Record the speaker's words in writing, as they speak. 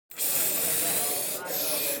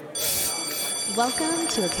Welcome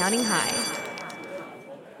to Accounting High.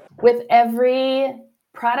 With every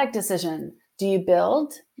product decision, do you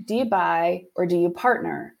build, do you buy, or do you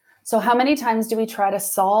partner? So how many times do we try to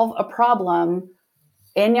solve a problem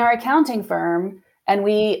in your accounting firm and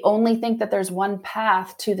we only think that there's one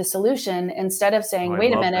path to the solution instead of saying,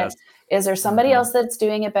 wait a minute, is there somebody else that's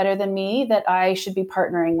doing it better than me that I should be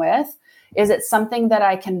partnering with? Is it something that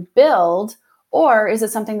I can build, or is it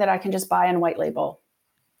something that I can just buy and white label?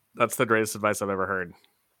 That's the greatest advice I've ever heard.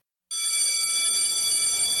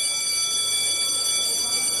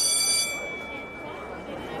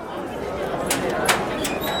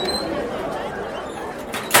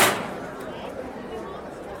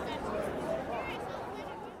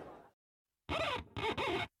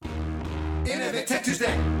 Innovate Tech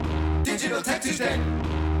Tuesday, Digital Tech Tuesday.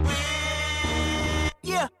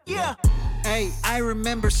 Yeah. Hey, I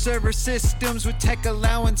remember server systems with tech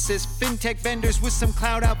allowances, fintech vendors with some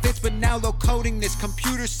cloud outfits, but now low coding this,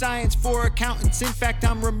 computer science for accountants. In fact,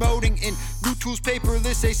 I'm remoting in new tools,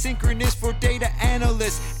 paperless, asynchronous for data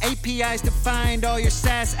analysts, APIs to find all your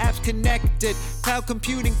SaaS apps connected, cloud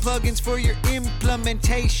computing plugins for your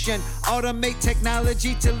implementation, automate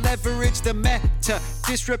technology to leverage the meta,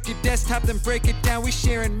 disrupt your desktop, then break it down. We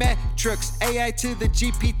sharing metrics, AI to the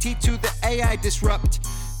GPT to the AI disrupt.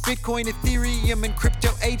 Bitcoin, Ethereum, and crypto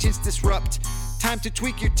agents disrupt. Time to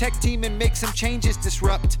tweak your tech team and make some changes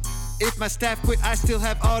disrupt. If my staff quit, I still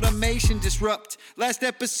have automation disrupt. Last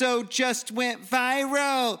episode just went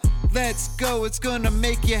viral. Let's go, it's gonna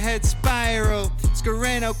make your head spiral.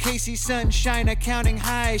 Scareno, Casey, Sunshine, Accounting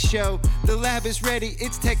High show. The lab is ready,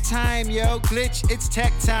 it's tech time, yo. Glitch, it's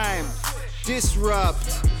tech time.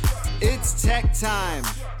 Disrupt, it's tech time.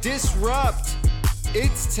 Disrupt.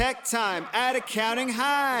 It's tech time at Accounting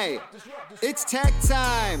High. It's tech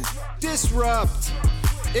time. Disrupt.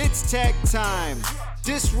 It's tech time.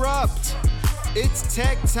 Disrupt. It's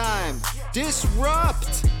tech time.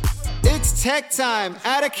 Disrupt. It's tech time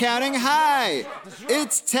at Accounting High.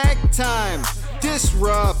 It's tech time.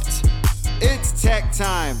 Disrupt. It's tech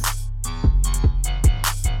time.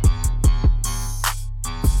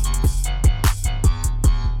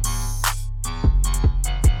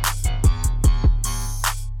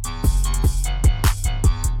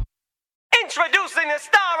 Introducing the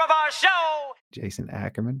star of our show, Jason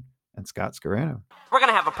Ackerman and Scott Scareno. We're going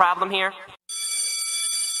to have a problem here.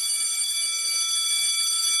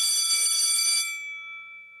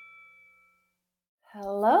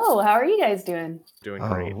 Hello, how are you guys doing? Doing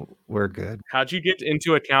great. Oh, we're good. How'd you get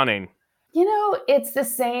into accounting? You know, it's the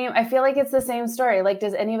same. I feel like it's the same story. Like,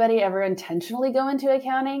 does anybody ever intentionally go into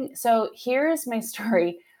accounting? So here's my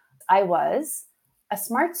story. I was a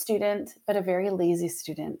smart student, but a very lazy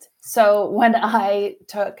student. So when I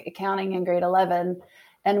took accounting in grade 11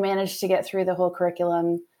 and managed to get through the whole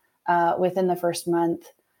curriculum within the first month,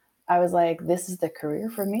 I was like, this is the career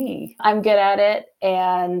for me. I'm good at it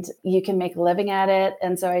and you can make a living at it.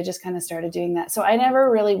 And so I just kind of started doing that. So I never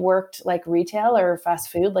really worked like retail or fast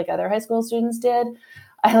food like other high school students did.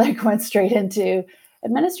 I like went straight into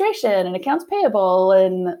administration and accounts payable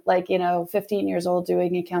and 15 years old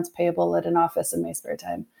doing accounts payable at an office in my spare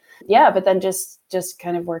time. Yeah, but then just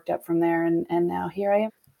kind of worked up from there and now here I am.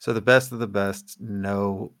 So the best of the best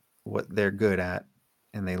know what they're good at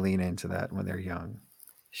and they lean into that when they're young.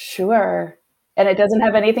 Sure. And it doesn't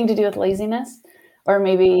have anything to do with laziness, or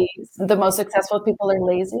maybe the most successful people are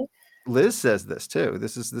lazy. Liz says this too.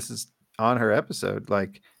 This is on her episode.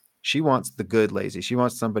 Like, she wants the good lazy. She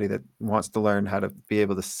wants somebody that wants to learn how to be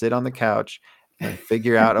able to sit on the couch and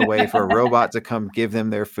figure out a way for a robot to come give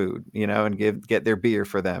them their food, and get their beer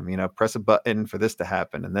for them, press a button for this to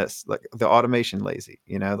happen. And this, like, the automation lazy,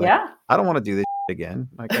 Yeah. I don't want to do this again.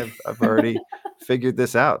 Like, I've already figured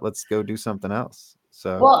this out. Let's go do something else.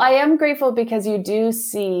 So, well, I am grateful because you do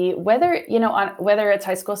see whether it's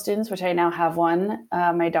high school students, which I now have one.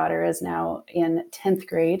 My daughter is now in 10th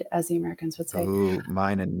grade, as the Americans would say. Ooh,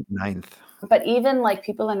 mine in 9th. But even like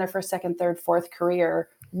people in their first, second, third, fourth career,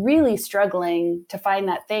 really struggling to find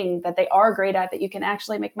that thing that they are great at, that you can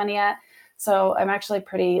actually make money at. So I'm actually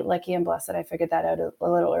pretty lucky and blessed that I figured that out a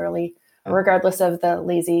little early, regardless of the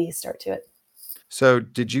lazy start to it. So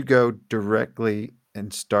did you go directly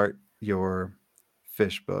and start your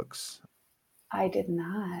fish books? I did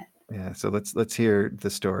not. Yeah, so let's hear the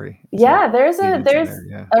story. Yeah, there's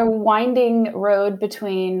a winding road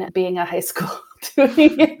between being a high school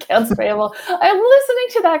doing accounts payable. I'm listening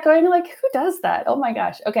to that going like, who does that? Oh my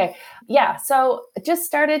gosh. Okay. Yeah. So just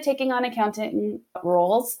started taking on accounting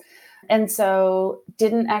roles. And so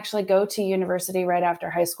didn't actually go to university right after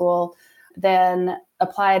high school. then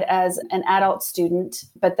applied as an adult student.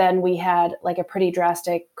 But then we had like a pretty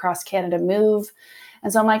drastic cross Canada move.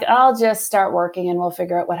 And so I'm like, I'll just start working and we'll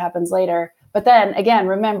figure out what happens later. But then again,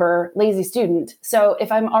 remember, lazy student. So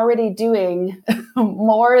if I'm already doing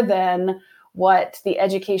more than what the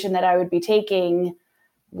education that I would be taking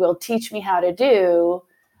will teach me how to do,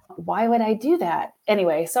 why would I do that?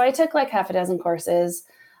 Anyway, so I took like half a dozen courses,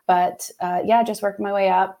 but just worked my way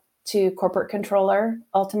up to corporate controller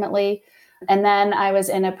ultimately. And then I was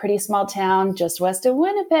in a pretty small town just west of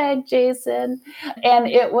Winnipeg, Jason. And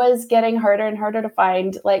it was getting harder and harder to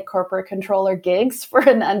find like corporate controller gigs for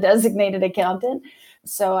an undesignated accountant.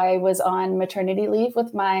 So I was on maternity leave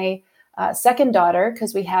with my second daughter,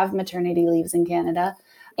 because we have maternity leaves in Canada.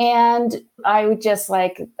 And I would just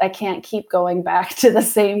like, I can't keep going back to the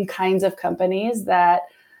same kinds of companies that,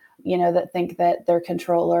 that think that their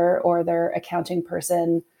controller or their accounting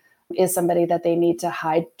person is somebody that they need to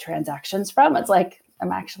hide transactions from. It's like,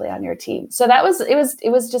 I'm actually on your team. So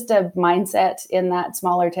it was just a mindset in that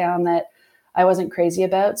smaller town that I wasn't crazy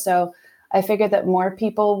about. So I figured that more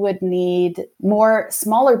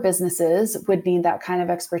smaller businesses would need that kind of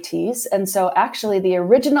expertise. And so actually the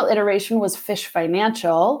original iteration was Fish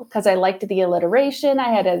Financial, because I liked the alliteration.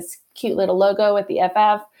 I had a cute little logo with the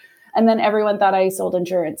FF, and then everyone thought I sold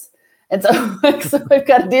insurance. And so, so I've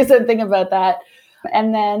got a decent thing about that.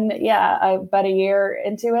 And then, about a year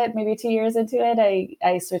into it, maybe 2 years into it,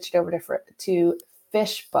 I switched over to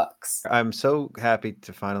Fish Books. I'm so happy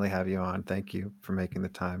to finally have you on. Thank you for making the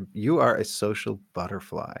time. You are a social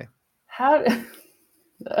butterfly. How?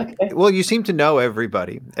 Okay. Well, you seem to know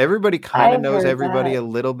everybody. Everybody kind of knows everybody a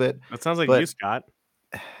little bit. That sounds like you, Scott.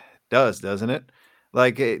 Doesn't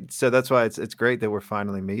it? So that's why it's great that we're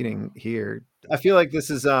finally meeting here. I feel like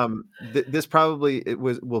this is this probably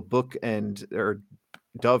will bookend or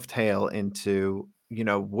dovetail into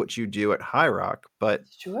what you do at High Rock, but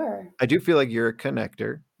sure, I do feel like you're a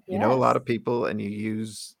connector. Yes. You know a lot of people, and you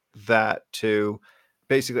use that to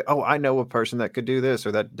basically, I know a person that could do this,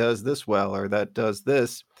 or that does this well, or that does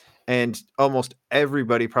this, and almost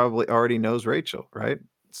everybody probably already knows Rachel, right?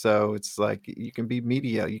 So it's like you can be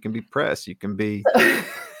media, you can be press, you can be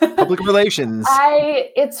public relations.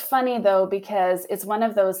 It's funny though, because it's one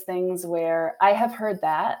of those things where I have heard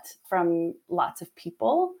that from lots of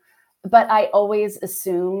people, but I always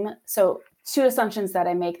assume, so two assumptions that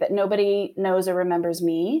I make: that nobody knows or remembers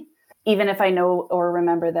me, even if I know or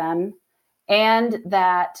remember them, and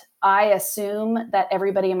that I assume that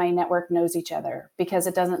everybody in my network knows each other, because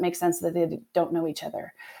it doesn't make sense that they don't know each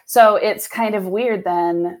other. So it's kind of weird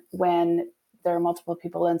then when there are multiple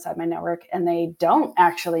people inside my network and they don't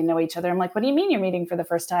actually know each other. I'm like, what do you mean you're meeting for the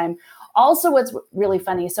first time? Also, what's really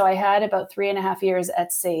funny, so I had about 3.5 years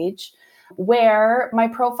at Sage, where my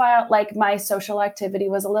profile, like my social activity,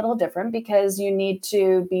 was a little different, because you need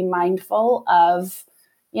to be mindful of,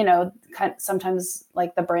 sometimes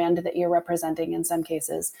like the brand that you're representing in some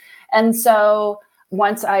cases. And so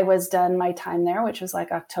once I was done my time there, which was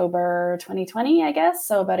like October 2020, I guess,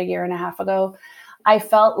 so about 1.5 years ago, I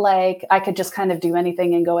felt like I could just kind of do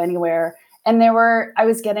anything and go anywhere. And I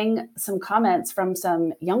was getting some comments from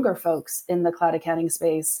some younger folks in the cloud accounting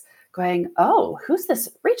space going, oh, who's this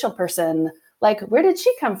Rachel person? Like, where did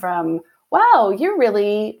she come from? Wow, you're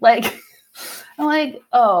really like, I'm like,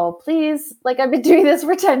 oh, please. Like, I've been doing this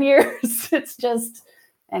for 10 years. It's just,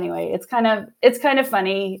 anyway, it's kind of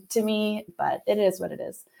funny to me, but it is what it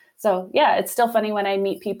is. So yeah, it's still funny when I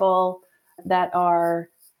meet people that are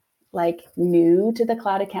like new to the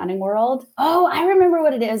cloud accounting world. Oh, I remember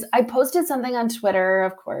what it is. I posted something on Twitter,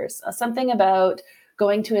 of course, something about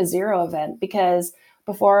going to a Xero event, because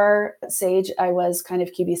before Sage, I was kind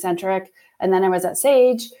of QB centric, and then I was at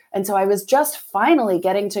Sage. And so I was just finally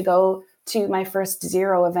getting to go to my first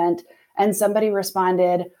Xero event, and somebody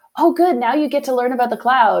responded, oh, good, now you get to learn about the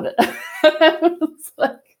cloud. It's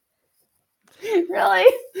like, really?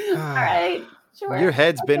 All right. Sure. Your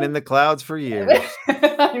head's been in the clouds for years.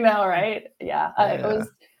 I know, right? Yeah. I was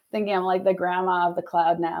thinking I'm like the grandma of the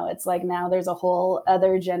cloud now. It's like now there's a whole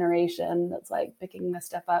other generation that's like picking this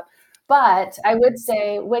stuff up. But I would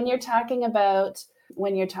say when you're talking about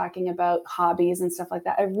hobbies and stuff like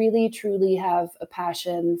that, I really truly have a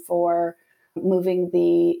passion for moving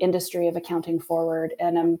the industry of accounting forward.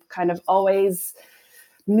 And I'm kind of always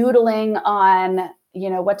noodling on,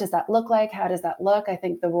 what does that look like? How does that look? I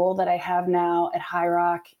think the role that I have now at High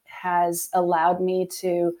Rock has allowed me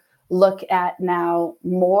to look at now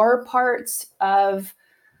more parts of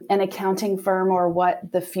an accounting firm, or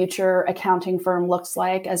what the future accounting firm looks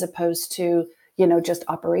like, as opposed to, just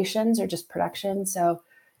operations or just production. So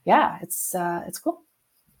yeah, it's cool.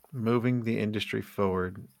 Moving the industry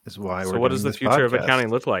forward is why So we're what doing does the this future of podcast. accounting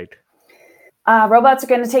look like? Robots are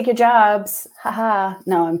going to take your jobs. Haha.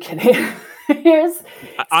 No, I'm kidding.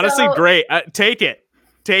 Honestly, so- great. Take it.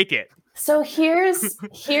 So here's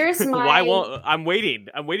my Why won't I'm waiting?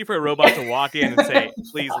 I'm waiting for a robot to walk in and say,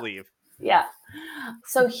 "Please leave." Yeah.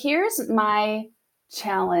 So here's my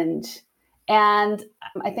challenge. And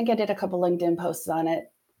I think I did a couple LinkedIn posts on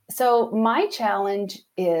it. So my challenge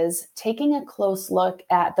is taking a close look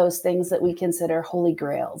at those things that we consider holy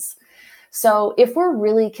grails. So if we're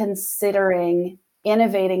really considering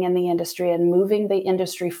innovating in the industry and moving the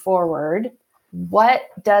industry forward, what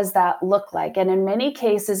does that look like? And in many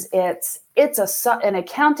cases, it's an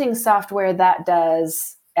accounting software that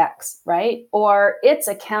does X, right? Or it's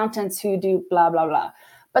accountants who do blah, blah, blah.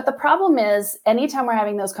 But the problem is, anytime we're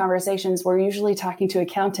having those conversations, we're usually talking to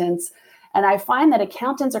accountants. And I find that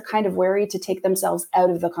accountants are kind of wary to take themselves out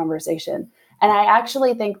of the conversation. And I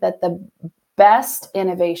actually think that the best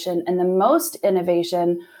innovation and the most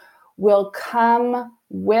innovation will come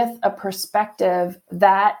with a perspective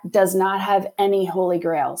that does not have any holy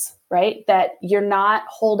grails, right? That you're not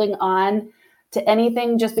holding on to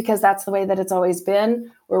anything just because that's the way that it's always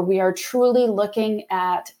been, where we are truly looking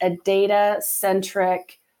at a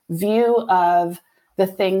data-centric view of the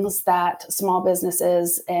things that small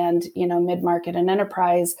businesses and, mid-market and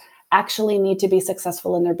enterprise actually need to be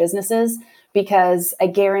successful in their businesses. Because I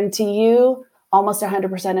guarantee you, almost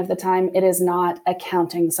 100% of the time, it is not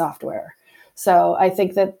accounting software. So I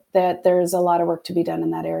think that there's a lot of work to be done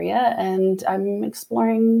in that area, and I'm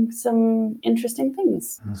exploring some interesting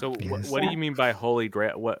things. So Yes. what do you mean by holy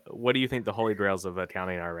grail? What do you think the holy grails of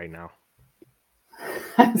accounting are right now?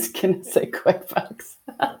 I was going to say QuickBooks.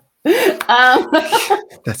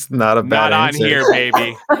 That's not a bad Not on answer. here,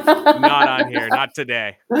 baby. Not on here. Not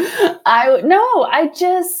today. I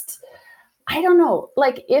don't know.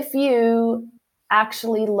 Like, if you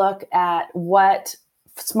actually look at what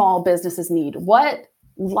small businesses need, what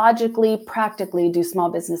logically, practically do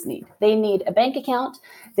small business need? They need a bank account.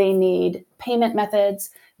 They need payment methods.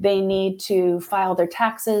 They need to file their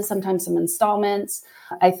taxes, sometimes some installments.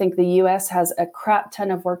 I think the US has a crap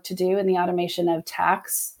ton of work to do in the automation of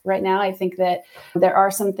tax right now. I think that there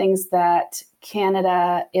are some things that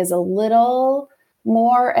Canada is a little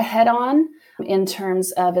more ahead on in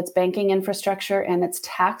terms of its banking infrastructure and its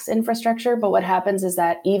tax infrastructure. But what happens is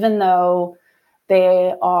that even though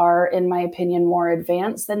they are, in my opinion, more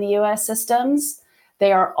advanced than the US systems,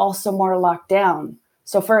 they are also more locked down.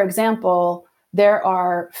 So, for example, there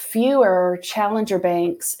are fewer challenger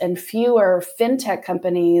banks and fewer fintech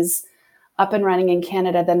companies up and running in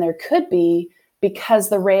Canada than there could be, because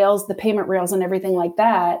the rails, the payment rails and everything like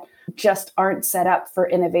that just aren't set up for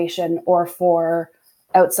innovation or for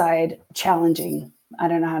outside challenging. I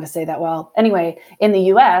don't know how to say that well. Anyway, in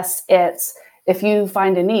the US, it's if you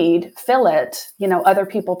find a need, fill it. Other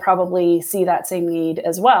people probably see that same need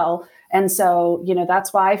as well. And so,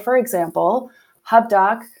 that's why, for example,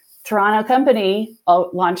 HubDoc, Toronto company,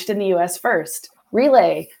 launched in the US first.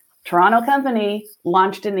 Relay, Toronto company,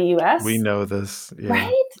 launched in the US. We know this. Yeah.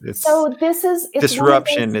 Right? It's, So it's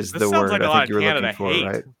disruption is This the sounds word like a I lot think you of were Canada looking for, hate.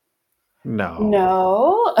 right? No.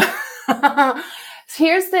 No.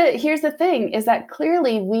 Here's the thing, is that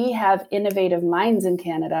clearly we have innovative minds in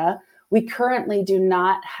Canada. We currently do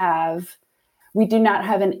not have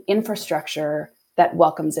an infrastructure that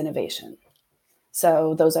welcomes innovation.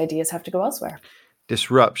 So those ideas have to go elsewhere.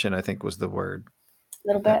 Disruption, I think, was the word. A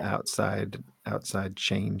little bit. Outside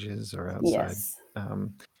changes or outside. Yes.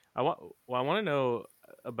 I want to know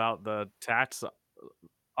about the tax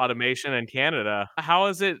automation in Canada. How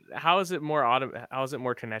is it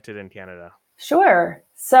more connected in Canada? Sure.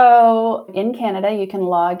 So in Canada, you can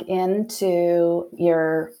log into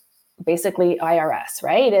your basically IRS,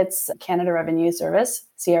 right? It's Canada Revenue Service,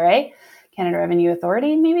 CRA, Canada Revenue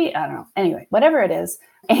Authority, maybe, I don't know. Anyway, whatever it is.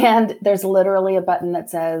 And there's literally a button that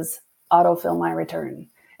says autofill my return.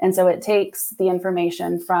 And so it takes the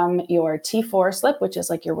information from your T4 slip, which is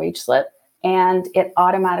like your wage slip, and it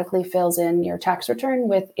automatically fills in your tax return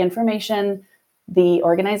with information the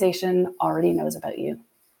organization already knows about you.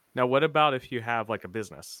 Now, what about if you have like a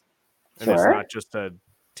business and Sure. it's not just a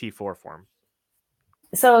T4 form?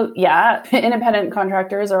 So yeah, independent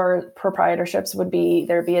contractors or proprietorships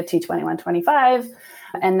there'd be a T2125.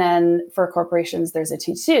 And then for corporations, there's a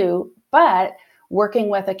T2. But working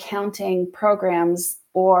with accounting programs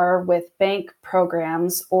or with bank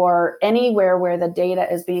programs or anywhere where the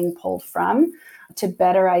data is being pulled from, to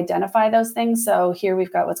better identify those things. So here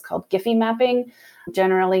we've got what's called GIFI mapping,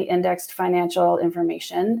 generally indexed financial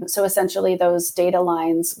information. So essentially those data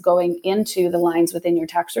lines going into the lines within your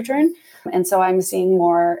tax return. And so I'm seeing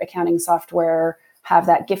more accounting software have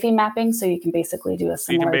that GIFI mapping. So you can basically do a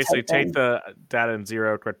So you similar can basically type thing. take the data in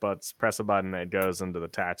Xero, QuickBooks, press a button, and it goes into the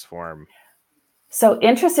tax form. So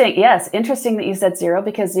interesting. Yes, interesting that you said Xero,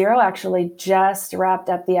 because Xero actually just wrapped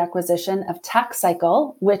up the acquisition of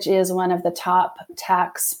TaxCycle, which is one of the top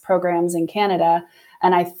tax programs in Canada.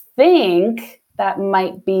 And I think that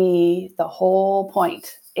might be the whole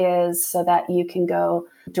point, is so that you can go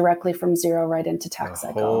directly from Xero right into The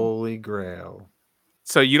TaxCycle. Holy Grail.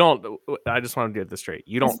 So you don't, I just want to get this straight.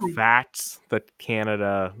 You That's don't fine. fax the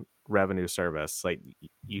Canada Revenue Service. Like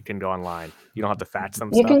you can go online. You don't have to fax them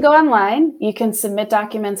You stuff. can go online. You can submit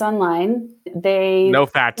documents online. They No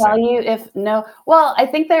tell faxing. you if no. Well, I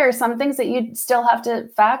think there are some things that you still have to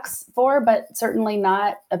fax for, but certainly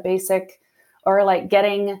not a basic or like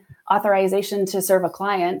getting authorization to serve a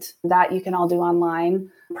client. That you can all do online.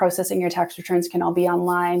 Processing your tax returns can all be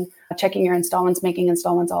online. Checking your installments, making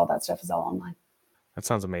installments, all that stuff is all online. That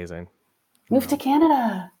sounds amazing. Move to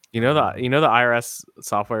Canada. You know the IRS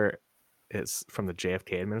software is from the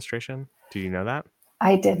JFK administration. Do you know that?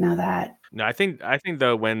 I did know that. No, I think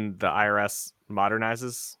though when the IRS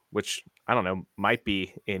modernizes, which I don't know, might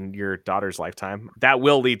be in your daughter's lifetime, that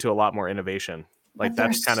will lead to a lot more innovation. Like But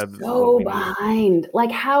that's they're kind of so what we need. behind.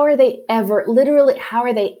 Like, how are they ever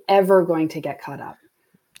going to get caught up?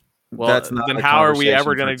 Well, That's not then a how are we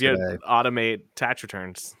ever conversation going for to today. automate tax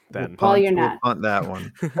returns then? Well, you're We'll not. punt that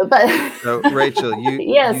one. But So, Rachel, you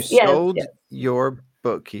Yes, you yes, sold yes. your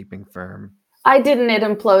bookkeeping firm. I didn't. It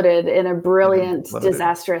imploded in a brilliant, imploded.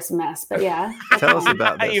 disastrous mess. But yeah, Tell us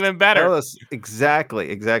about this. Even better. Tell us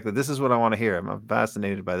exactly. This is what I want to hear. I'm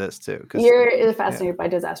fascinated by this too. 'Cause- you're fascinated by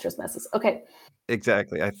disastrous messes. Okay.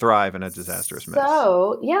 Exactly. I thrive in a disastrous mess.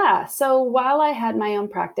 So yeah. So while I had my own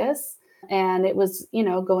practice and it was,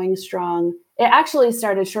 going strong, it actually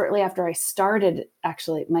started shortly after I started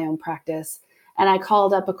actually my own practice. And I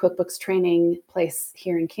called up a QuickBooks training place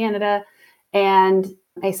here in Canada. And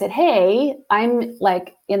I said, hey, I'm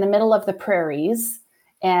like in the middle of the prairies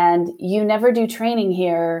and you never do training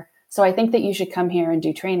here. So I think that you should come here and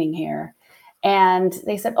do training here. And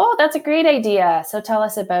they said, oh, that's a great idea. So tell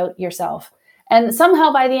us about yourself. And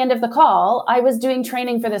somehow by the end of the call, I was doing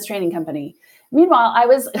training for this training company. Meanwhile, I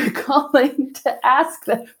was calling to ask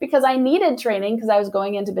them because I needed training because I was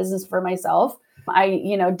going into business for myself. I,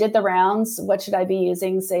 did the rounds. What should I be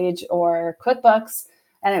using, Sage or QuickBooks?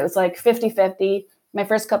 And it was like 50-50. My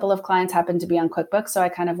first couple of clients happened to be on QuickBooks. So I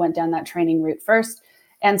kind of went down that training route first.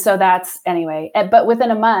 And so that's anyway. But within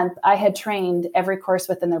a month, I had trained every course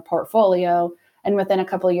within their portfolio. And within a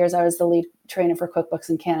couple of years, I was the lead trainer for QuickBooks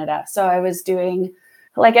in Canada. So I was doing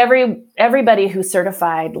like everybody who's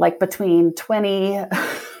certified, like between 20, I'm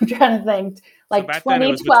trying to think, like back then it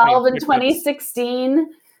was 2012 and between QuickBooks. 2016.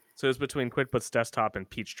 So it's between QuickBooks Desktop and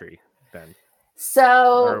Peachtree then.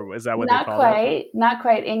 So Or is that what they call it? not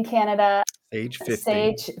quite in Canada. Sage 50.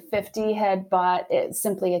 Sage 50 had bought it,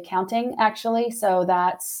 Simply Accounting, actually. So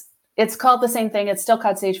it's called the same thing. It's still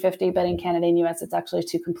called Sage 50, but in Canada and US, it's actually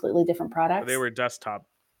two completely different products. They were desktop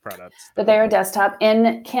products. But they were desktop.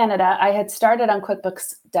 In Canada, I had started on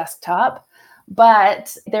QuickBooks Desktop,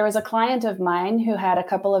 but there was a client of mine who had a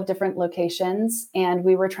couple of different locations and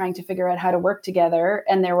we were trying to figure out how to work together.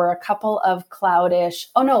 And there were a couple of cloudish,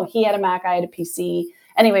 oh no, he had a Mac, I had a PC.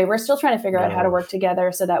 Anyway, we're still trying to figure out how to work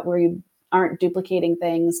together so that we aren't duplicating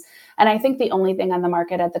things. And I think the only thing on the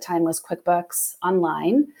market at the time was QuickBooks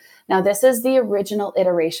Online. Now, this is the original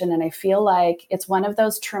iteration, and I feel like it's one of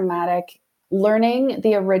those traumatic. Learning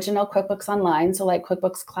the original QuickBooks Online, so like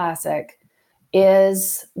QuickBooks Classic,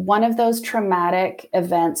 is one of those traumatic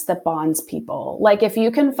events that bonds people. Like if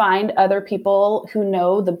you can find other people who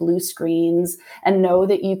know the blue screens and know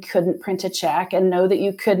that you couldn't print a check and know that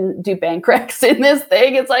you couldn't do bank recs in this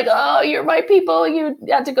thing, it's like, oh, you're my people. You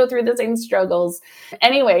had to go through the same struggles.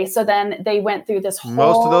 Anyway, so then they went through this whole...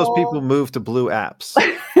 Most of those people moved to Blue Apps.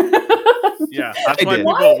 Yeah, that's I why did.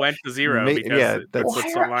 people went to Xero Ma- because yeah, it- that's-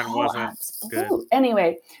 QuickBooks Why are Online all wasn't apps good. blue?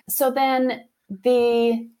 Anyway, so then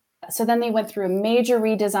they went through a major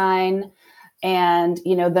redesign and,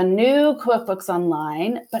 the new QuickBooks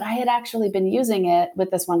Online, but I had actually been using it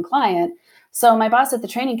with this one client. So my boss at the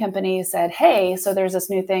training company said, hey, so there's this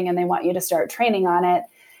new thing and they want you to start training on it.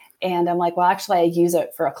 And I'm like, well, actually, I use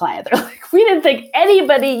it for a client. They're like, we didn't think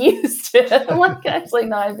anybody used it. I'm like, actually,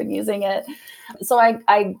 no, I've been using it. So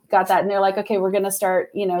I got that. And they're like, okay, we're going to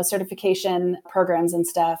start, certification programs and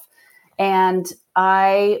stuff. And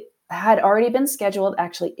I had already been scheduled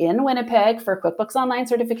actually in Winnipeg for QuickBooks Online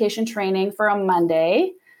certification training for a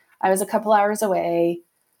Monday. I was a couple hours away.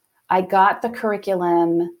 I got the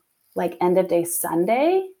curriculum like end of day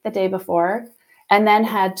Sunday, the day before, and then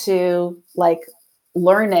had to like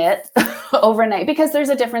learn it overnight, because there's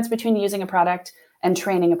a difference between using a product and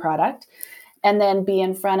training a product, and then be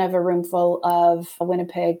in front of a room full of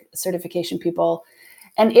Winnipeg certification people.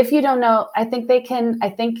 And if you don't know, I think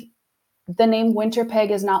the name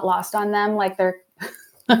Winterpeg is not lost on them. Like I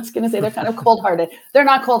was going to say they're kind of cold-hearted. They're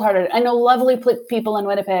not cold-hearted. I know lovely people in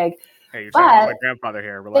Winnipeg. Hey, you're talking to my grandfather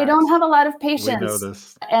here. Relax. They don't have a lot of patience. We know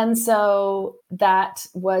this. And so that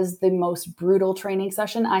was the most brutal training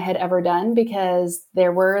session I had ever done, because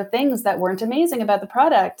there were things that weren't amazing about the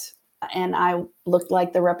product. And I looked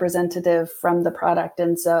like the representative from the product.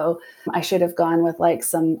 And so I should have gone with like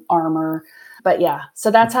some armor. But yeah,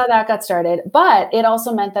 so that's how that got started. But it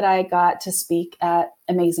also meant that I got to speak at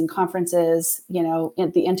amazing conferences, you know,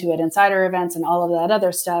 in the Intuit Insider events and all of that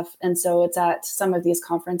other stuff. And so it's at some of these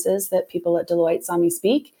conferences that people at Deloitte saw me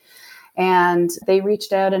speak. And they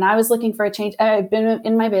reached out, and I was looking for a change. I've been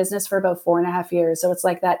in my business for about 4.5 years. So it's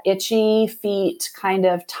like that itchy feet kind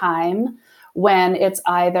of time when it's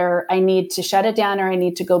either I need to shut it down or I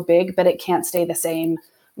need to go big, but it can't stay the same.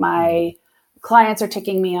 My clients are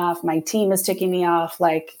ticking me off. My team is ticking me off.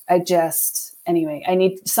 Like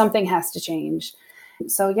something has to change.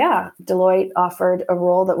 So yeah, Deloitte offered a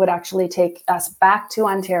role that would actually take us back to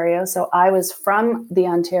Ontario. So I was from the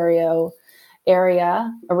Ontario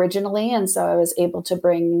area originally. And so I was able to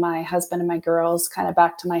bring my husband and my girls kind of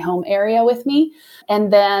back to my home area with me.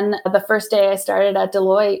 And then the first day I started at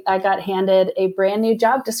Deloitte, I got handed a brand new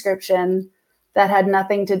job description that had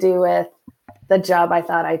nothing to do with the job I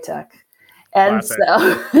thought I took. And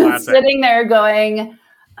so sitting there going,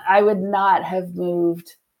 I would not have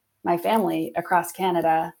moved my family across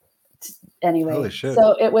Canada anyway. Holy shit.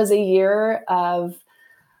 So it was a year of,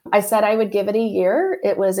 I said I would give it a year.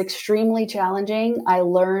 It was extremely challenging. I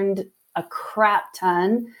learned a crap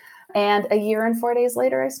ton. And a year and 4 days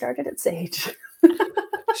later, I started at Sage.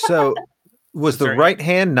 So was the right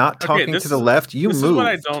hand not talking to the left? You moved. This is what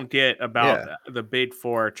I don't get about the Big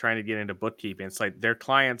Four trying to get into bookkeeping. It's like their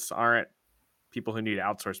clients aren't people who need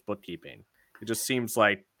outsourced bookkeeping. It just seems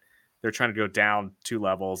like they're trying to go down 2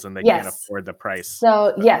 levels and they can't afford the price.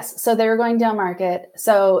 So yes, so they were going down market.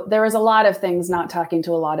 So there was a lot of things not talking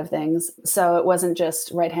to a lot of things. So it wasn't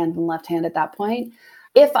just right hand and left hand at that point.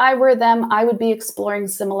 If I were them, I would be exploring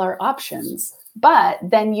similar options. But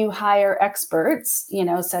then you hire experts, you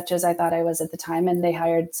know, such as I thought I was at the time, and they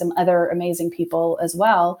hired some other amazing people as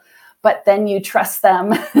well. But then you trust them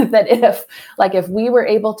that if we were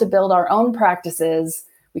able to build our own practices,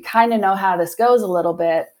 we kind of know how this goes a little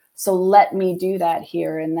bit. So let me do that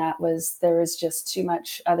here. And there was just too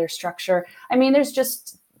much other structure. I mean,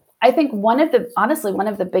 I think one of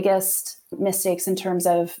the biggest mistakes in terms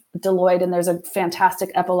of Deloitte, and there's a fantastic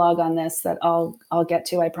epilogue on this that I'll get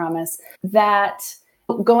to, I promise, that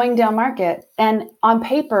going down market, and on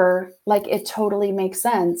paper, like it totally makes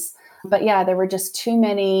sense. But yeah, there were just too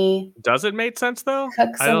many. Does it make sense though?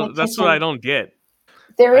 That's what I don't get.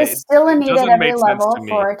 There is still a need at every level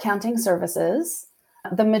for accounting services.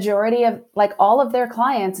 The majority of, like, all of their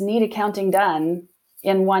clients need accounting done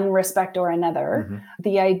in one respect or another. Mm-hmm.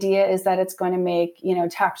 The idea is that it's going to make, you know,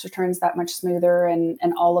 tax returns that much smoother and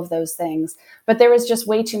all of those things. But there was just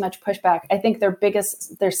way too much pushback. I think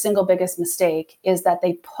their single biggest mistake is that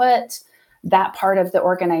they put that part of the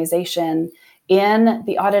organization in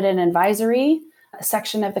the audit and advisory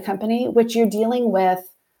section of the company, which you're dealing with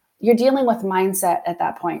mindset at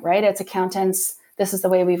that point, right? It's accountants. This is the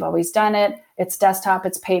way we've always done it. It's desktop,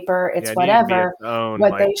 it's paper, it's whatever.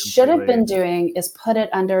 What they should have been doing is put it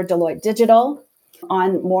under Deloitte Digital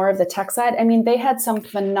on more of the tech side. I mean, they had some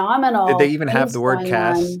phenomenal. Did they even have the word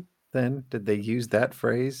CAS then? Did they use that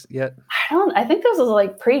phrase yet? I think this was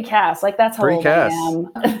like pre-CAS. Like that's how old I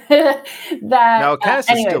am. Now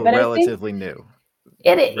CAS is still relatively new.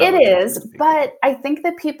 It is, but I think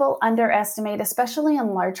that people underestimate, especially in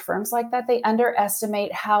large firms like that, they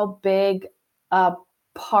underestimate how big a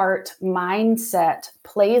part mindset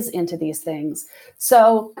plays into these things.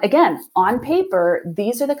 So again, on paper,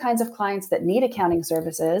 these are the kinds of clients that need accounting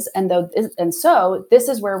services. And so this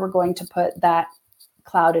is where we're going to put that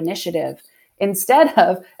cloud initiative except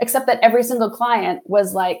that every single client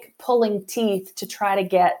was like pulling teeth to try to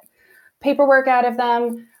get paperwork out of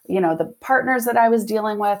them. You know, the partners that I was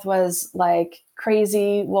dealing with was like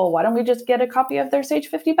crazy. Well, why don't we just get a copy of their Sage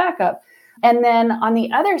 50 backup? And then on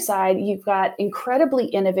the other side, you've got incredibly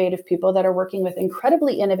innovative people that are working with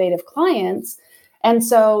incredibly innovative clients. And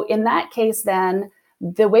so in that case, then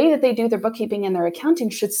the way that they do their bookkeeping and their accounting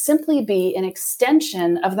should simply be an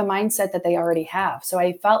extension of the mindset that they already have. So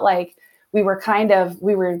I felt like we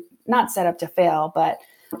were not set up to fail, but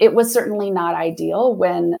it was certainly not ideal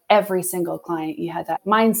when every single client you had that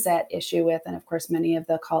mindset issue with, and of course, many of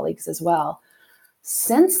the colleagues as well.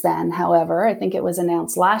 Since then, however, I think it was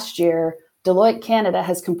announced last year, Deloitte Canada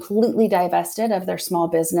has completely divested of their small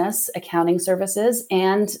business accounting services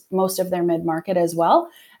and most of their mid-market as well.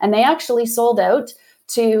 And they actually sold out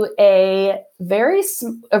to a very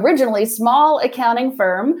originally small accounting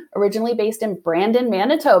firm, originally based in Brandon,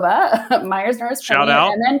 Manitoba, Myers Norris Penny,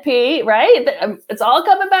 MNP, right? It's all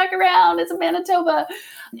coming back around. It's a Manitoba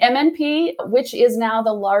MNP, which is now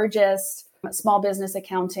the largest small business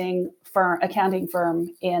accounting firm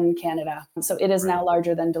in Canada. So it is now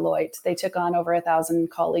larger than Deloitte. They took on over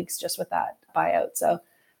 1,000 colleagues just with that buyout. So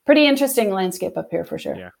pretty interesting landscape up here for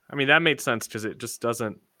sure. Yeah. I mean, that made sense because it just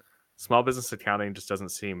doesn't, small business accounting just doesn't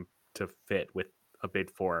seem to fit with a Big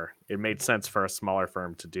Four. It made sense for a smaller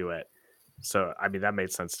firm to do it. So, I mean, that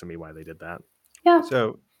made sense to me why they did that. Yeah.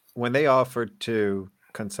 So when they offered to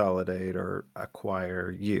consolidate or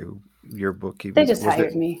acquire your bookkeeping, they just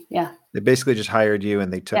hired me. Yeah. They basically just hired you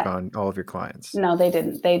and they took on all of your clients. No, they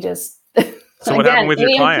didn't. They just. So what happened with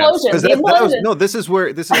your clients? This is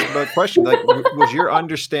the question. Like, was your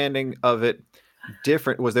understanding of it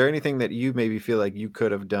different? Was there anything that you maybe feel like you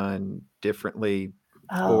could have done differently,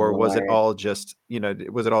 or was it all just,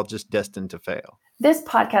 was it all just destined to fail? This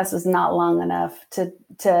podcast was not long enough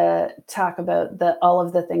to talk about all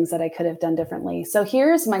of the things that I could have done differently. So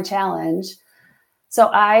here's my challenge. So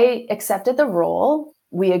I accepted the role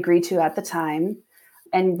we agreed to at the time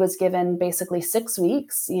and was given basically 6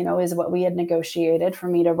 weeks, is what we had negotiated for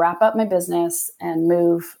me to wrap up my business and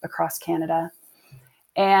move across Canada.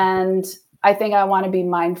 And I think I want to be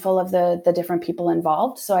mindful of the different people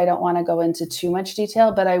involved. So I don't want to go into too much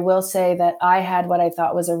detail, but I will say that I had what I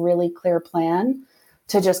thought was a really clear plan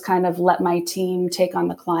to just kind of let my team take on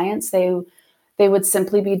the clients. They would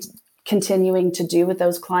simply be continuing to do with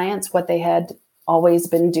those clients what they had always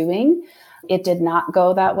been doing. It did not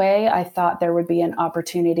go that way. I thought there would be an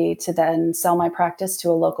opportunity to then sell my practice to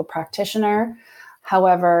a local practitioner.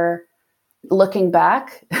 However, looking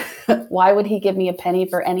back, why would he give me a penny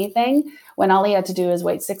for anything when all he had to do is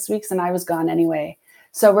wait 6 weeks and I was gone anyway?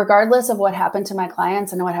 So regardless of what happened to my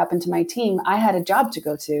clients and what happened to my team, I had a job to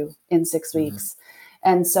go to in 6 weeks.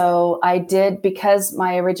 And so I did, because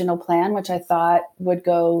my original plan, which I thought would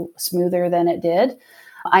go smoother than it did,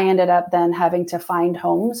 I ended up then having to find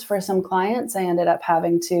homes for some clients. I ended up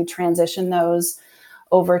having to transition those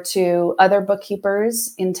over to other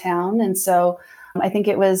bookkeepers in town. And so I think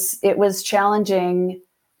it was challenging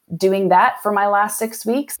doing that for my last 6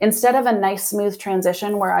 weeks instead of a nice, smooth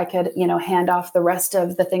transition where I could, hand off the rest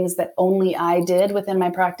of the things that only I did within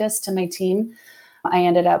my practice to my team. I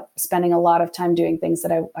ended up spending a lot of time doing things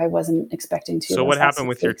that I wasn't expecting to. So what happened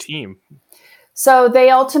with your team? So they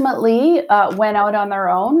ultimately went out on their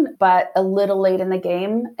own, but a little late in the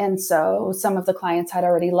game. And so some of the clients had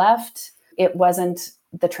already left. It wasn't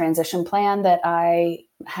the transition plan that I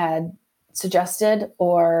had suggested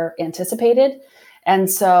or anticipated. And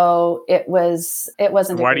so it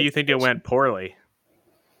wasn't. Why do you think it went poorly?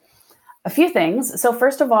 A few things. So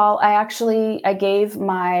first of all, I feel I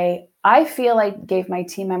gave my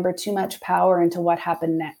team member too much power into what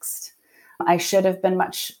happened next. I should have been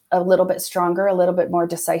a little bit stronger, a little bit more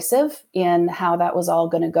decisive in how that was all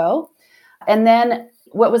going to go. And then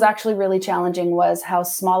what was actually really challenging was how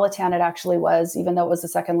small a town it actually was, even though it was the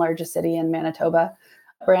second largest city in Manitoba,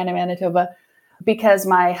 Brandon, Manitoba, because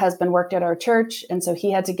my husband worked at our church. And so he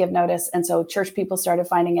had to give notice. And so church people started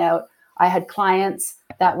finding out. I had clients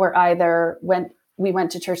that were either we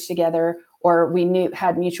went to church together or we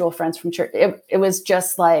had mutual friends from church. It was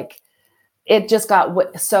just like, it just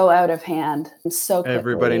got so out of hand so quickly.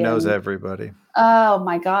 Everybody knows everybody. Oh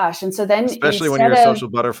my gosh. And so then especially when you're a social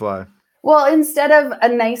butterfly. Well, instead of a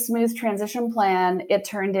nice, smooth transition plan, it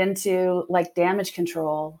turned into like damage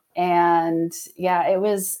control. And yeah, it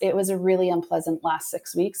was a really unpleasant last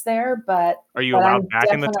 6 weeks there. But are you allowed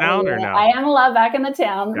back in the town or no? I am allowed back in the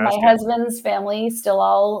town. Gotcha. My husband's family still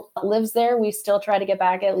all lives there. We still try to get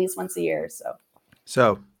back at least once a year.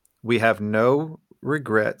 So we have no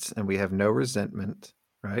regrets and we have no resentment,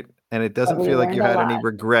 right? And it doesn't feel like you had any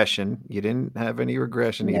regression. You didn't have any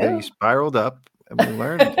regression either. You spiraled up and we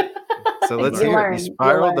learned. So let's hear it. You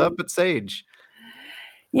spiraled up at Sage.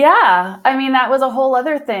 Yeah. I mean, that was a whole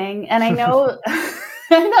other thing. And I know,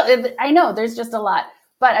 I know there's just a lot,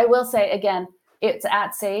 but I will say again, it's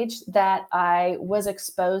at Sage that I was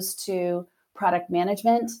exposed to product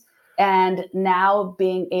management And now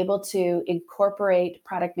being able to incorporate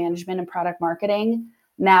product management and product marketing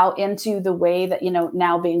now into the way that,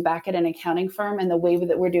 now being back at an accounting firm and the way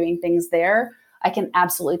that we're doing things there, I can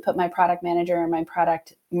absolutely put my product manager and my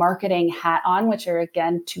product marketing hat on, which are,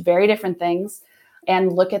 again, two very different things,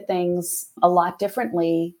 and look at things a lot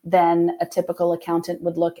differently than a typical accountant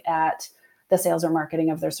would look at the sales or marketing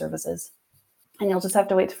of their services. And you'll just have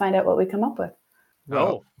to wait to find out what we come up with.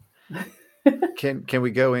 Well, can we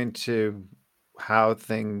go into how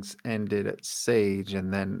things ended at Sage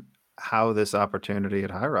and then how this opportunity at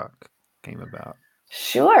High Rock came about?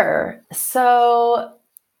 Sure. So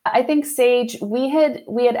I think Sage, we had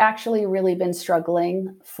actually really been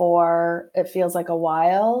struggling for, it feels like, a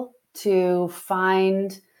while to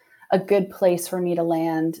find a good place for me to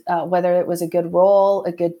land, whether it was a good role,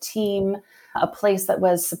 a good team, a place that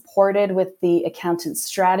was supported with the accountant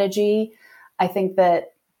strategy. I think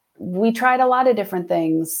that we tried a lot of different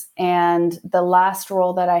things. And the last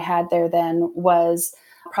role that I had there then was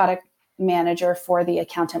product manager for the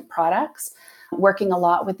accountant products, working a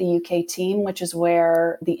lot with the UK team, which is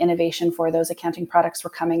where the innovation for those accounting products were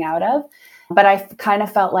coming out of. But I kind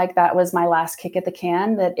of felt like that was my last kick at the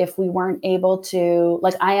can, that if we weren't able to,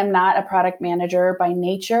 I am not a product manager by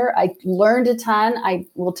nature. I learned a ton. I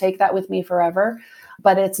will take that with me forever,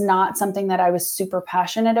 but it's not something that I was super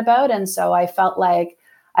passionate about. And so I felt like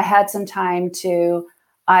I had some time to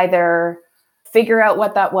either figure out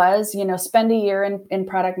what that was, spend a year in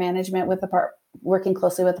product management with working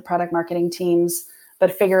closely with the product marketing teams,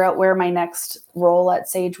 but figure out where my next role at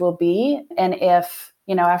Sage will be. And if,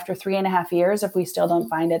 after 3.5 years, if we still don't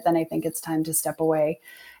find it, then I think it's time to step away.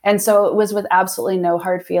 And so it was with absolutely no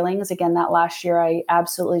hard feelings. Again, that last year I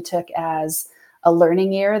absolutely took as a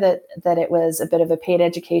learning year, that it was a bit of a paid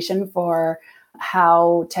education for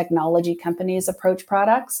how technology companies approach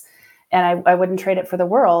products. And I wouldn't trade it for the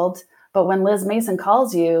world. But when Liz Mason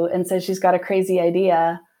calls you and says she's got a crazy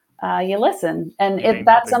idea, you listen. And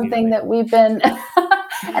that's something that we've been,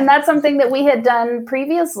 and that's something that we had done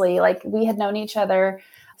previously. We had known each other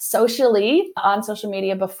socially on social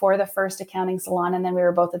media before the first accounting salon. And then we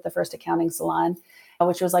were both at the first accounting salon,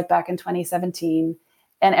 which was back in 2017.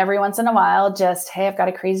 And every once in a while, just, hey, I've got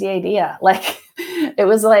a crazy idea. It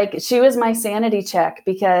was she was my sanity check,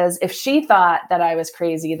 because if she thought that I was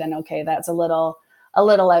crazy, then okay, that's a little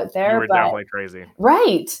out there. You were definitely crazy.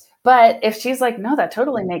 Right. But if she's like, no, that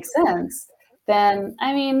totally makes sense, then,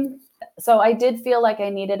 so I did feel like I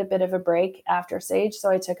needed a bit of a break after Sage.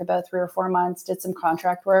 So I took about 3 or 4 months, did some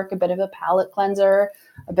contract work, a bit of a palate cleanser,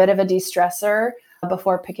 a bit of a de-stressor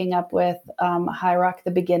before picking up with High Rock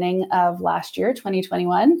the beginning of last year,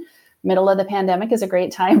 2021. Middle of the pandemic is a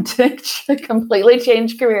great time to completely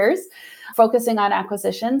change careers, focusing on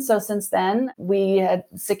acquisitions. So since then, we had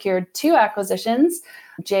secured 2 acquisitions,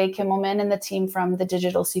 Jay Kimmelman and the team from the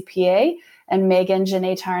Digital CPA, and Megan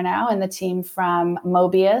Janae Tarnow and the team from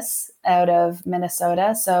Mobius out of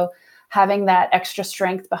Minnesota. So having that extra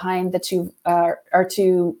strength behind our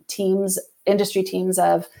two teams, industry teams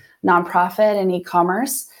of nonprofit and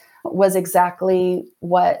e-commerce, was exactly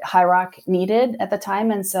what High Rock needed at the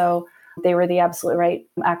time. And so they were the absolute right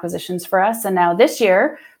acquisitions for us. And now this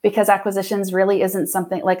year, because acquisitions really isn't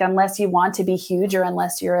something unless you want to be huge, or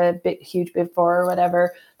unless you're a huge Big Four or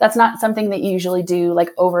whatever, that's not something that you usually do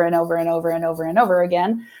over and over and over and over and over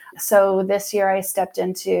again. So this year I stepped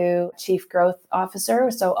into Chief Growth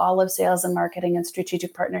Officer. So all of sales and marketing and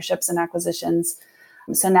strategic partnerships and acquisitions.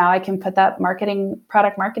 So now I can put that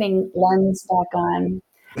product marketing lens back on.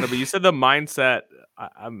 No, but you said the mindset.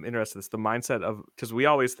 I'm interested. It's the mindset of, because we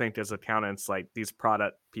always think as accountants, these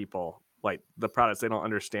product people, the products, they don't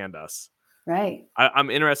understand us. Right. I'm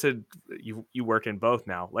interested. You work in both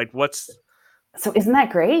now. So isn't that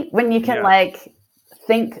great when you can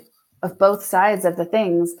think of both sides of the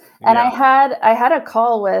things? And I had a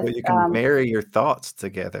call with. Well, you can marry your thoughts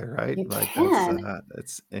together, right? You can.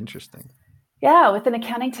 That's interesting. Yeah, with an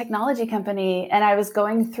accounting technology company, and I was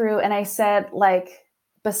going through, and I said,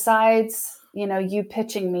 besides, you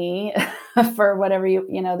pitching me for whatever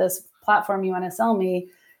this platform you want to sell me,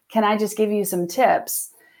 can I just give you some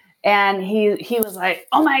tips? And he was like,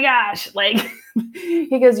 oh my gosh,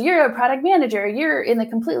 he goes, you're a product manager, you're in the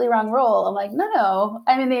completely wrong role. I'm like, no,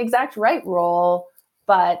 I'm in the exact right role,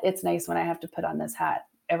 but it's nice when I have to put on this hat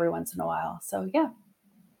every once in a while. So yeah.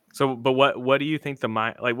 So, but what do you think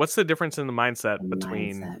what's the difference in the mindset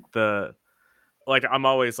between I'm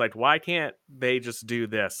always why can't they just do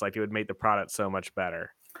this? It would make the product so much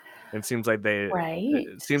better. It seems like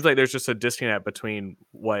it seems like there's just a disconnect between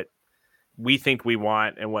what we think we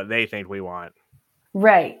want and what they think we want.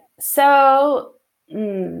 Right. So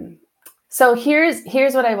So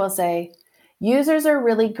here's what I will say. Users are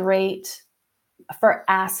really great for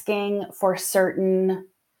asking for certain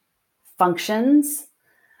functions,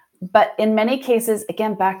 but in many cases,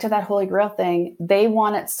 again, back to that Holy Grail thing, they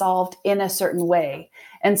want it solved in a certain way.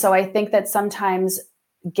 And so I think that sometimes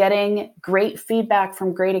getting great feedback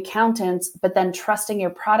from great accountants, but then trusting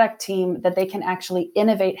your product team that they can actually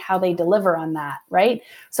innovate how they deliver on that, right?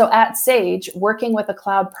 So at Sage, working with a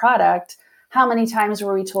cloud product, how many times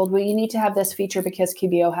were we told, well, you need to have this feature because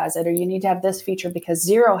QBO has it, or you need to have this feature because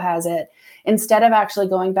Xero has it, instead of actually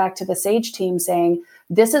going back to the Sage team saying,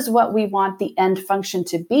 this is what we want the end function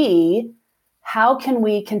to be. How can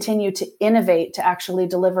we continue to innovate to actually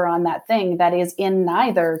deliver on that thing that is in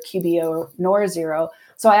neither QBO nor Xero?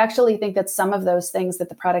 So I actually think that some of those things that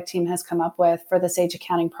the product team has come up with for the Sage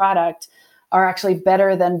Accounting product are actually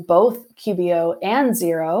better than both QBO and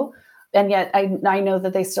Xero. And yet I know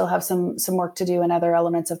that they still have some work to do in other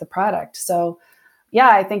elements of the product. So yeah,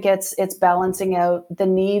 I think it's balancing out the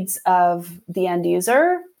needs of the end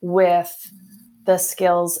user with the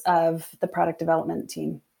skills of the product development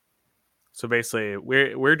team. So basically,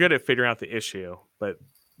 we're good at figuring out the issue, but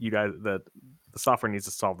you guys, the software needs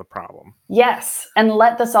to solve the problem. Yes, and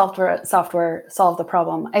let the software solve the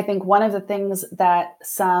problem. I think one of the things that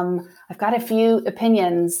I've got a few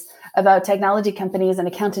opinions about technology companies and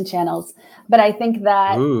accountant channels, but I think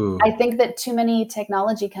that too many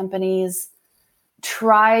technology companies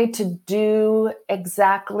try to do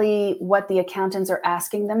exactly what the accountants are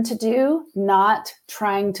asking them to do, not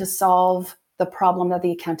trying to solve the problem that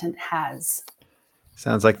the accountant has.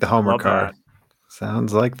 Sounds like the Homer car. That.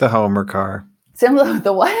 Sounds like the Homer car. Similar to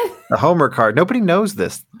the what? The Homer car. Nobody knows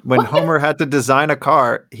this. When Homer had to design a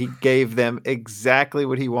car, he gave them exactly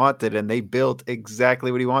what he wanted, and they built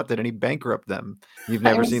exactly what he wanted, and he bankrupted them. You've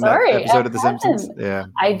never seen that episode of The Simpsons? Yeah.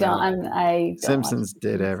 I don't. Simpsons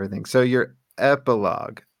did everything. So your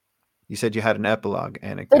epilogue. You said you had an epilogue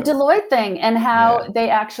anecdote. The Deloitte thing and how they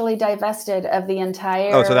actually divested of the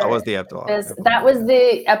entire... Oh, so that was the epilogue. That was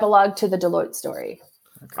the epilogue to the Deloitte story.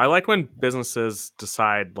 Okay. I like when businesses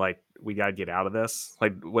decide, like, we got to get out of this.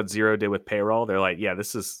 Like what Xero did with payroll. They're like, yeah,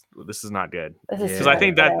 this is not good. Because I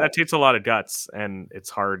think that takes a lot of guts, and it's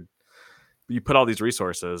hard. You put all these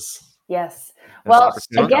resources. Yes. Well,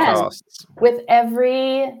 again, with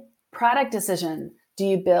every product decision, do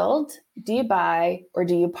you build, do you buy, or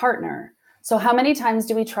do you partner? So how many times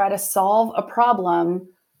do we try to solve a problem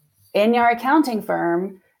in your accounting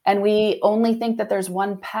firm, and we only think that there's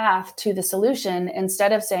one path to the solution,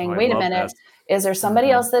 instead of saying, wait a minute, is there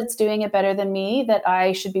somebody else that's doing it better than me that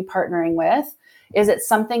I should be partnering with? Is it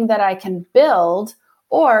something that I can build,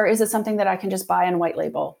 or is it something that I can just buy and white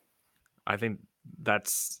label? I think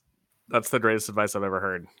that's the greatest advice I've ever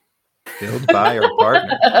heard. Build, buy, or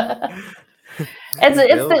partner.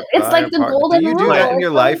 It's like the golden rule. Do you do that in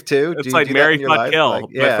your life too? It's like marry, fuck, kill,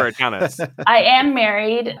 but for accountants. I am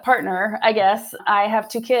married, partner, I guess. I have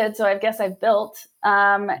 2 kids, so I guess I've built.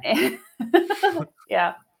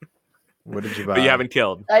 Yeah. What did you buy? But you haven't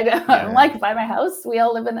killed. I know. Yeah. I'm like, buy my house. We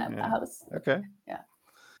all live in that house. Okay. Yeah.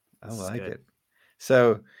 I like it.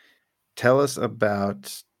 So tell us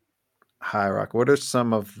about HighRock. What are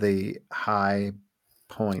some of the high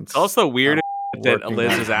points? It's also weird that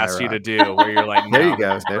Liz has asked you to do, where you're like, no, there you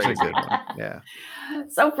go. There's a good one. Yeah.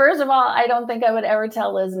 So first of all, I don't think I would ever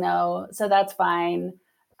tell Liz no. So that's fine.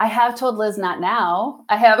 I have told Liz not now.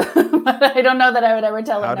 I have, but I don't know that I would ever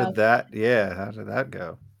tell her no. How did that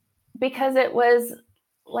go? Because it was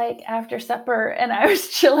like after supper and I was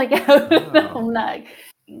chilling out.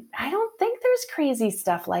 I don't think there's crazy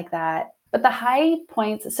stuff like that. But the high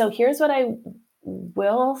points. So here's what I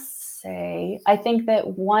will say. I think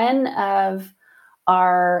that one of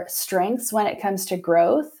our strengths when it comes to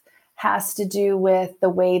growth has to do with the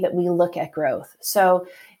way that we look at growth. So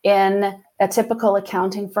in a typical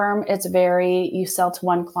accounting firm, it's you sell to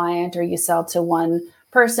one client, or you sell to one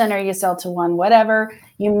person, or you sell to one whatever.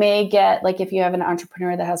 You may get, like, if you have an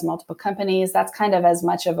entrepreneur that has multiple companies, that's kind of as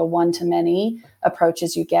much of a one-to-many approach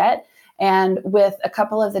as you get. And with a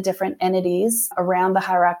couple of the different entities around the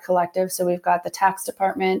HighRock Collective, so we've got the tax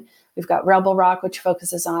department, we've got Rebel Rock, which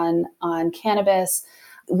focuses on cannabis.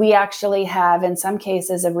 We actually have, in some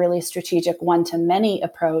cases, a really strategic one-to-many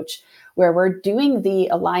approach where we're doing the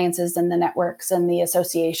alliances and the networks and the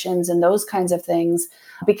associations and those kinds of things.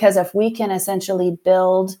 Because if we can essentially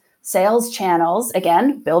build sales channels,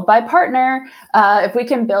 again, build by partner, if we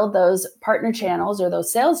can build those partner channels or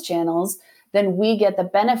those sales channels, then we get the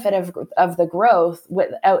benefit of the growth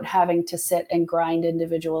without having to sit and grind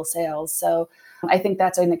individual sales. So I think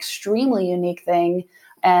that's an extremely unique thing.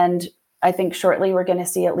 And I think shortly we're going to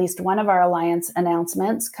see at least one of our alliance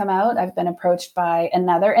announcements come out. I've been approached by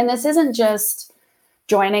another, and this isn't just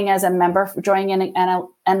joining as a member, joining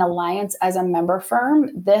an alliance as a member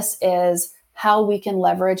firm. This is how we can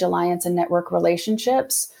leverage alliance and network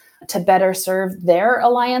relationships to better serve their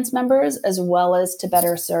alliance members, as well as to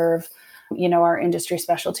better serve, our industry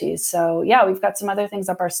specialties. So yeah, we've got some other things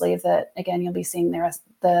up our sleeve that, again, you'll be seeing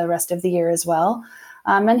the rest of the year as well.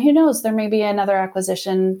 And who knows, there may be another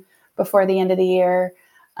acquisition before the end of the year.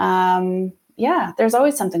 There's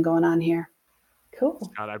always something going on here. Cool.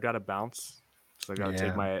 Scott, I've got to bounce. So I got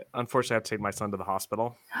to unfortunately, I have to take my son to the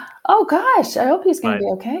hospital. Oh gosh, I hope he's going to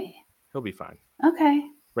be okay. He'll be fine. Okay.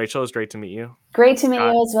 Rachel, it's great to meet you. Great to meet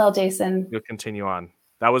you as well, Jason. You'll continue on.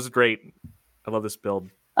 That was great. I love this build.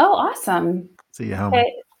 Oh, awesome. See you, homie.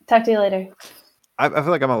 Okay, talk to you later. I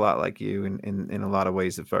feel like I'm a lot like you in a lot of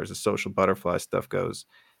ways as far as the social butterfly stuff goes.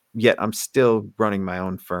 Yet I'm still running my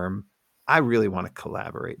own firm. I really want to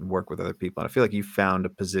collaborate and work with other people. And I feel like you found a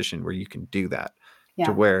position where you can do that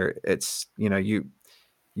to where it's, you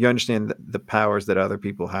understand the powers that other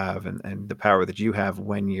people have and the power that you have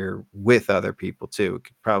when you're with other people too. It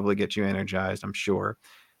could probably get you energized, I'm sure.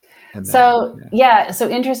 And so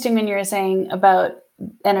interesting when you were saying about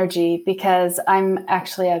energy, because I'm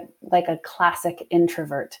actually a classic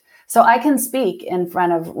introvert. So I can speak in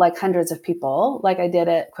front of like hundreds of people, like I did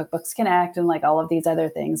at QuickBooks Connect and like all of these other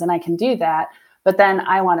things. And I can do that, but then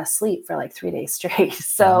I want to sleep for like 3 days straight.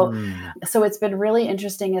 So it's been really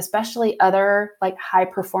interesting, especially other like high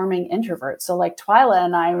performing introverts. So like Twyla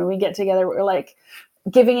and I, when we get together, we're like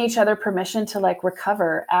giving each other permission to like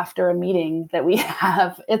recover after a meeting that we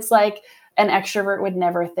have. It's like an extrovert would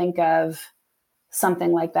never think of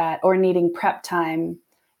something like that, or needing prep time,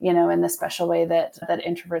 in the special way that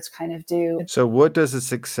introverts kind of do. So what does a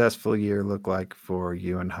successful year look like for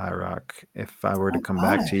you and High Rock if I were to come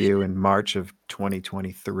back to you in March of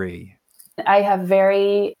 2023? I have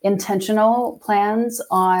very intentional plans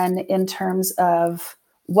in terms of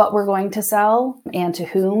what we're going to sell and to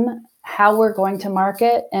whom, how we're going to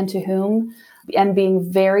market and to whom, and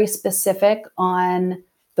being very specific on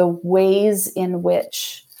the ways in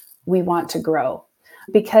which we want to grow.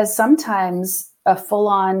 Because sometimes a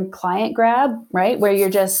full-on client grab, right, where you're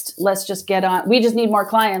let's just get on, we just need more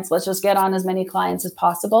clients, let's just get on as many clients as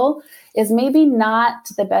possible, is maybe not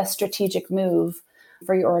the best strategic move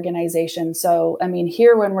for your organization. So, I mean,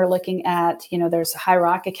 here when we're looking at, there's High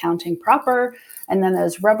Rock Accounting proper, and then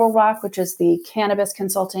there's Rebel Rock, which is the cannabis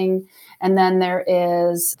consulting. And then there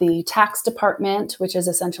is the tax department, which is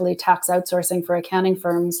essentially tax outsourcing for accounting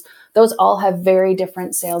firms. Those all have very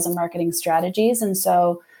different sales and marketing strategies. And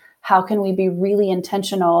so how can we be really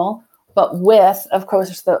intentional, but with, of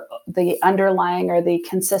course, the underlying or the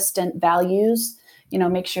consistent values,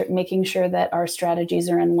 making sure that our strategies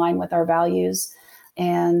are in line with our values.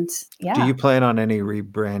 And do you plan on any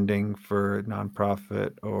rebranding for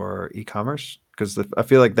nonprofit or e-commerce? Because I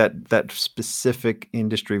feel like that specific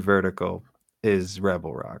industry vertical is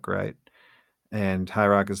Rebel Rock, right? And High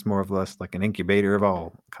Rock is more or less like an incubator of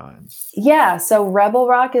all kinds. Yeah. So Rebel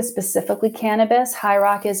Rock is specifically cannabis. High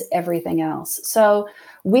Rock is everything else. So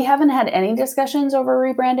we haven't had any discussions over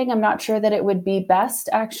rebranding. I'm not sure that it would be best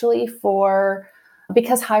actually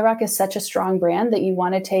because High Rock is such a strong brand that you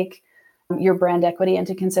want to take your brand equity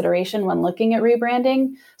into consideration when looking at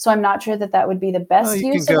rebranding. So I'm not sure that would be the best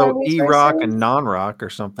use of our resources. You can go E-Rock and non-rock or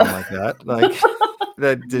something like that. Like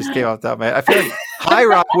that just came off the top of my head. I feel like High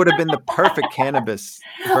Rock would have been the perfect cannabis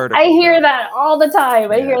vertical. I hear that all the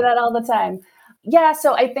time. Yeah,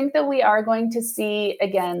 so I think that we are going to see,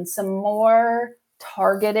 again, some more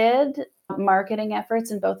targeted marketing efforts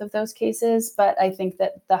in both of those cases. But I think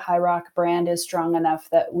that the High Rock brand is strong enough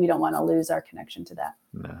that we don't want to lose our connection to that.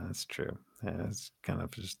 No, that's true. Yeah, it's kind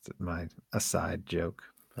of just my aside joke.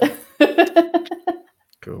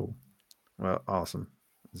 Cool. Well, awesome.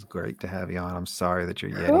 It's great to have you on. I'm sorry that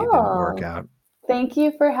your Yeti didn't work out. Thank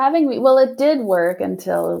you for having me. Well, it did work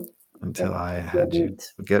until I had you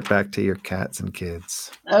get back to your cats and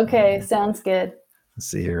kids. Okay, sounds good.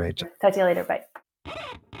 See you, Rachel. Talk to you later. Bye.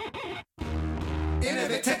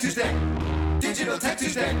 Innovate Tech Tuesday. Digital Tech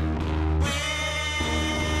Tuesday.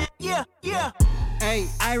 Yeah. Hey,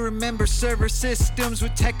 I remember server systems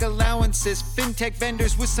with tech allowances, fintech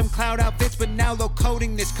vendors with some cloud outfits, but now low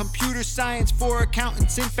coding this, computer science for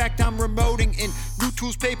accountants. In fact, I'm remoting in new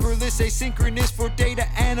tools, paperless, asynchronous for data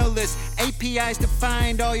analysts, APIs to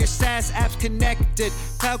find all your SaaS apps connected,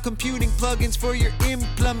 cloud computing plugins for your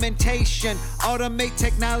implementation, automate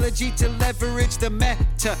technology to leverage the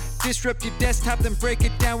meta, disrupt your desktop, then break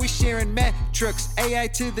it down. We sharing metrics, AI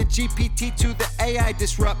to the GPT to the AI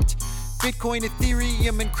disrupt. Bitcoin,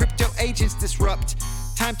 Ethereum, and crypto agents disrupt.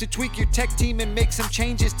 Time to tweak your tech team and make some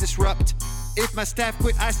changes. Disrupt. If my staff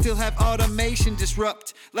quit, I still have automation.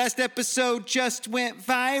 Disrupt. Last episode just went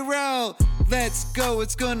viral. Let's go,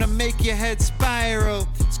 it's gonna make your head spiral.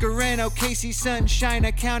 Scareno, Casey, Sunshine,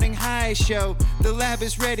 Accounting High show. The lab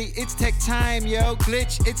is ready, it's tech time, yo.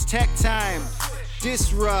 Glitch, it's tech time.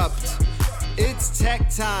 Disrupt. It's tech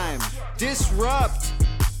time. Disrupt.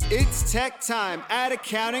 It's tech time at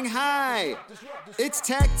Accounting High. It's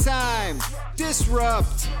tech time.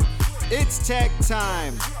 Disrupt. It's tech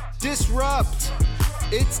time. Disrupt.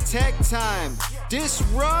 It's tech time.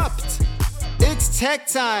 Disrupt. It's tech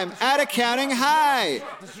time at Accounting High.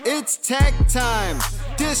 It's tech time.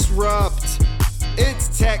 Disrupt.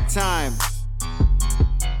 It's tech time.